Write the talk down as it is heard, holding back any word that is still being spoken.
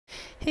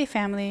Hey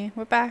family,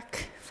 we're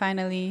back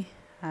finally.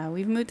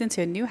 We've moved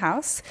into a new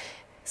house,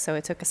 so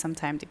it took us some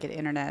time to get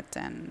internet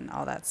and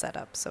all that set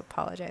up, so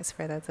apologize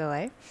for the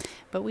delay.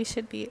 But we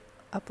should be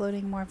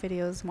uploading more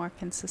videos more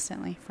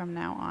consistently from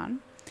now on.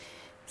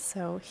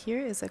 So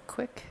here is a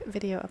quick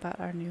video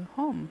about our new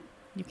home.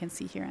 You can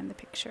see here in the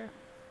picture.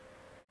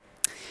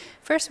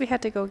 First we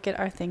had to go get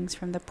our things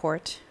from the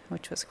port,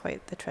 which was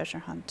quite the treasure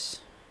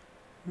hunt.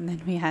 And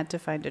then we had to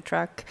find a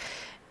truck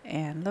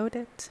and load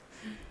it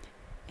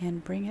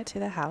and bring it to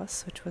the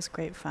house, which was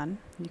great fun.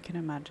 You can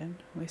imagine.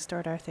 We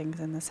stored our things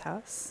in this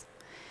house.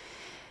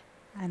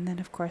 And then,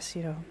 of course,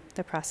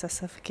 the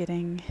process of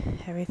getting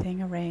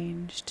everything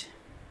arranged.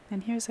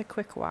 And here's a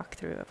quick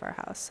walkthrough of our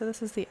house. So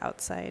this is the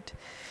outside.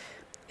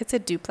 It's a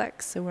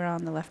duplex, so we're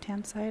on the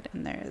left-hand side,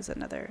 and there is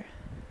another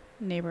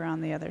neighbor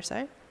on the other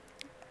side.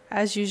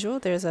 As usual,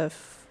 there's a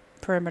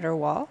perimeter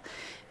wall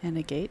and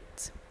a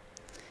gate.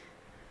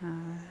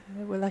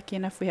 We're lucky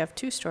enough we have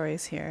 2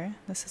 stories here.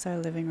 This is our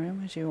living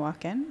room as you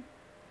walk in.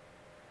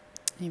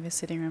 You have a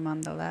sitting room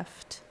on the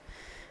left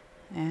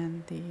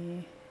and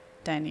the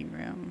dining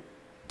room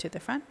to the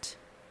front.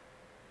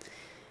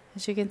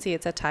 As you can see,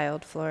 it's a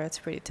tiled floor. It's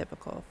pretty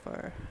typical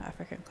for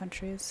African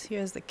countries.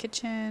 Here's the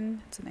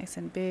kitchen. It's nice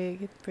and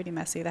big, pretty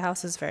messy. The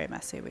house is very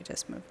messy. We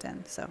just moved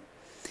in, so.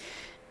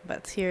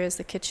 But here is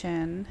the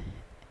kitchen.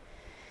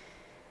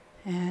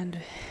 And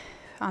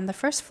on the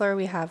first floor,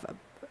 we have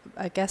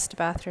a guest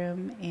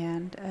bathroom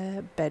and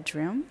a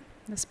bedroom.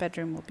 This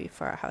bedroom will be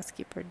for our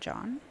housekeeper,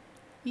 John.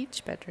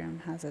 Each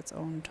bedroom has its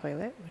own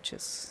toilet, which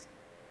is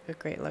a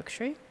great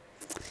luxury.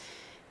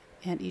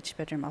 And each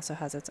bedroom also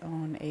has its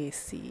own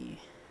AC.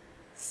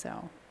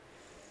 So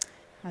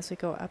as we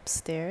go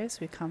upstairs,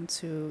 we come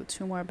to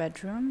 2 more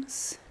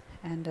bedrooms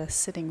and a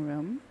sitting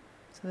room.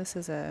 So this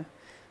is a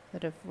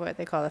sort of what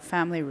they call a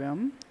family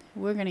room.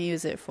 We're going to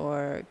use it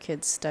for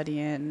kids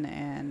studying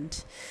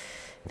and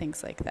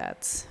things like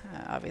that.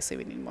 Obviously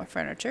we need more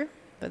furniture,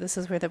 but this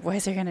is where the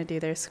boys are going to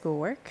do their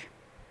schoolwork.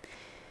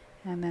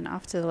 And then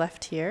off to the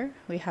left here,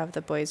 we have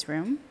the boys'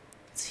 room.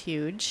 It's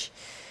huge.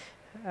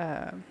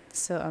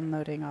 Still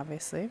unloading,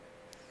 obviously.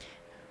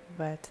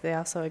 But they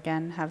also,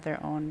 again, have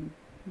their own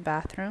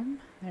bathroom.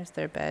 There's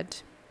their bed.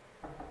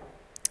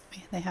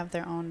 They have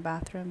their own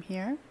bathroom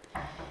here.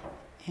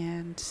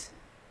 And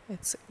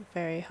it's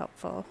very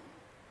helpful.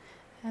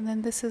 And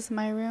then this is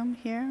my room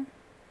here.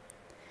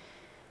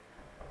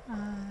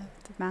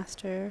 The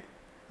master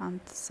on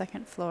the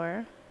 2nd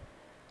floor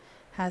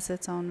has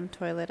its own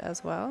toilet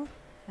as well,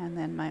 and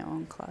then my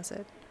own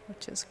closet,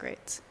 which is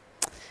great.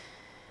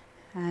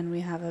 And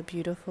we have a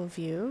beautiful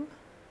view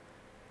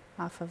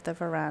off of the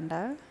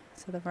veranda.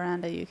 So the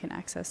veranda you can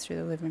access through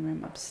the living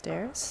room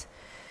upstairs.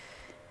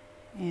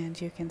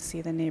 And you can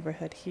see the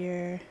neighborhood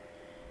here.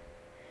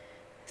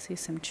 See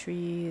some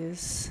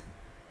trees.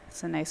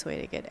 It's a nice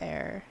way to get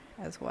air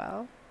as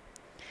well.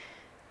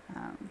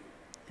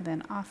 And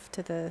then off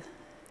to the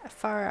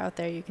far out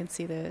there, you can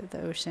see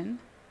the ocean.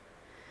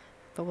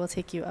 But we'll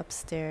take you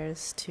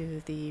upstairs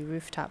to the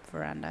rooftop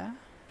veranda.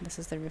 This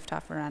is the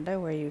rooftop veranda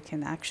where you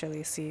can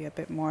actually see a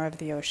bit more of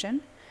the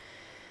ocean.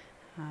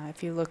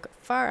 If you look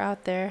far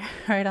out there,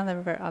 right on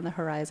the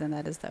horizon,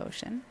 that is the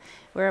ocean.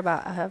 We're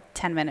about a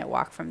 10-minute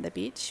walk from the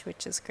beach,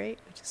 which is great.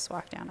 We just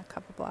walk down a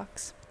couple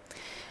blocks.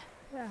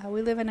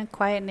 We live in a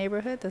quiet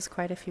neighborhood. There's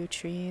quite a few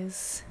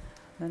trees.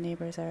 The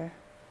neighbors are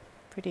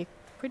pretty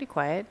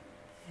quiet.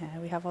 Yeah,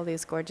 we have all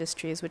these gorgeous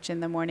trees, which in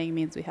the morning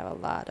means we have a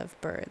lot of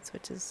birds,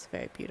 which is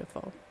very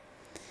beautiful.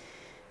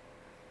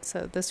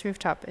 So this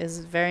rooftop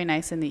is very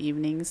nice in the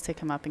evenings to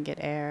come up and get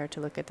air,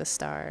 to look at the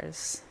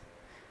stars.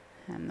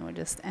 And we'll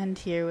just end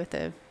here with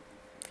a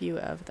view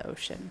of the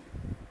ocean.